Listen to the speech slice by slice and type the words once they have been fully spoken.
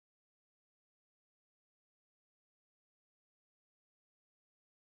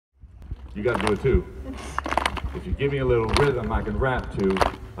You got to do it too. If you give me a little rhythm I can rap to,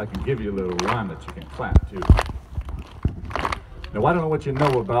 I can give you a little rhyme that you can clap to. Now, I don't know what you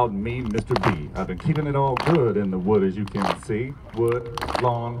know about me, Mr. B. I've been keeping it all good in the wood, as you can see. Wood,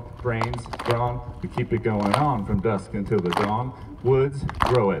 lawn, brains, brawn. We keep it going on from dusk until the dawn. Woods,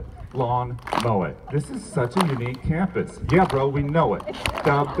 grow it. Lawn, mow it. This is such a unique campus. Yeah, bro, we know it.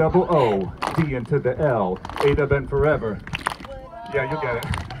 Dub, double O, D into the L, A dub N forever. Yeah, you get it.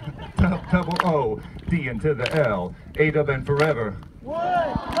 Dub, double O, D into the L, A dub N forever.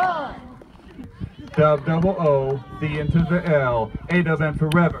 Woodlawn. Dub, double O, D into the L, A dub N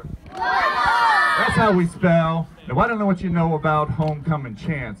forever. That's how we spell. Now, I don't know what you know about homecoming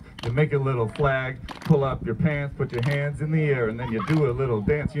chants. You make a little flag, pull up your pants, put your hands in the air, and then you do a little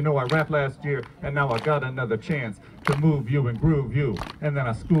dance. You know, I rapped last year, and now I got another chance to move you and groove you, and then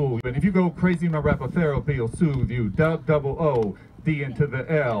I school you. And if you go crazy, my rapotherapy will soothe you. Dub, double O, D into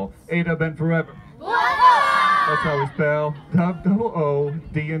the L, A dub N forever. That's how we spell. Dub, double O,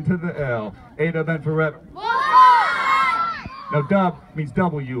 D into the L, A dub N forever. Now, dub means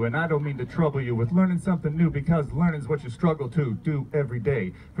W, and I don't mean to trouble you with learning something new, because learning's what you struggle to do every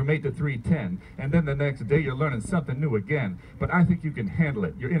day from 8 to 3:10, and then the next day you're learning something new again. But I think you can handle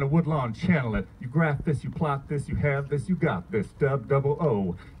it. You're in a Woodlawn, channel it. You graph this, you plot this, you have this, you got this. Dub, double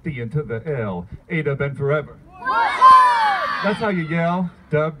O, D into the L, A dub N forever. That's how you yell.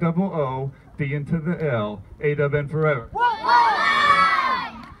 Dub, double O, D into the L, A dub N forever.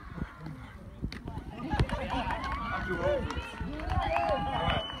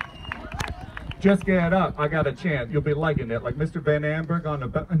 Just get up, I got a chant, you'll be liking it, like Mr. Van Amberg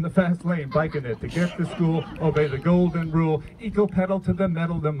in the fast lane, biking it. To get to school, obey the golden rule, eco-pedal to the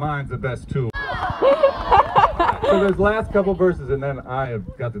metal, the mind's the best tool. So there's last couple verses, and then I have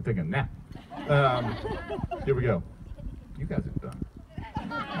got to take a nap. Here we go. You guys are done.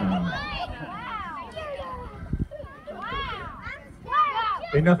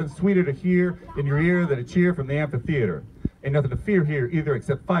 Ain't nothing sweeter to hear in your ear than a cheer from the amphitheater. Ain't nothing to fear here either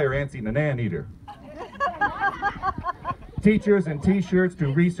except fire ants eating an anteater. Teachers in t-shirts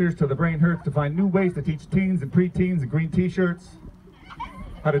do research till the brain hurts to find new ways to teach teens and preteens in green t-shirts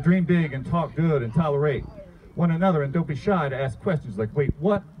how to dream big and talk good and tolerate one another, and don't be shy to ask questions like, wait,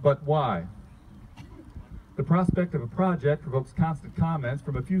 what, but why? The prospect of a project provokes constant comments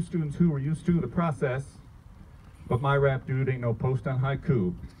from a few students who are used to the process. But my rap dude ain't no post on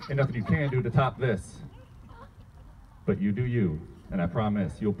haiku. Ain't nothing you can do to top this. But you do you, and I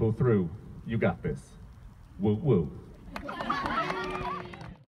promise you'll pull through. You got this. Woo woo.